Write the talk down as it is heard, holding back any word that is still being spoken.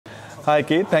Hi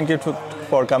Keith, thank you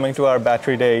for coming to our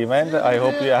Battery Day event. I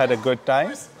hope you had a good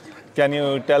time. Can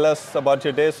you tell us about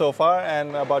your day so far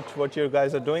and about what you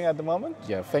guys are doing at the moment?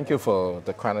 Yeah, thank you for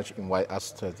the Krannich invite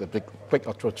us to the big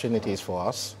opportunities for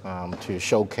us to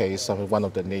showcase one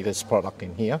of the latest product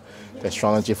in here, the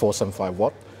Astronergy 475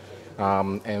 watt.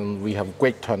 And we have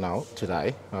great turnout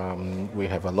today. We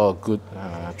have a lot of good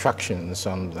tractions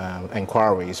and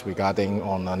inquiries regarding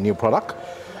on a new product,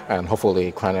 and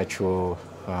hopefully Krannich will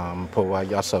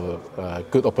provide us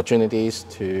good opportunities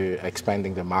to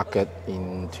expanding the market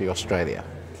into Australia.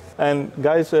 And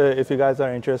guys, if you guys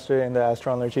are interested in the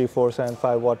Astronergy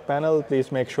 475 watt panel,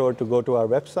 please make sure to go to our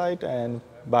website and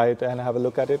buy it and have a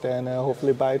look at it and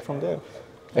hopefully buy it from there.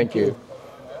 Thank you.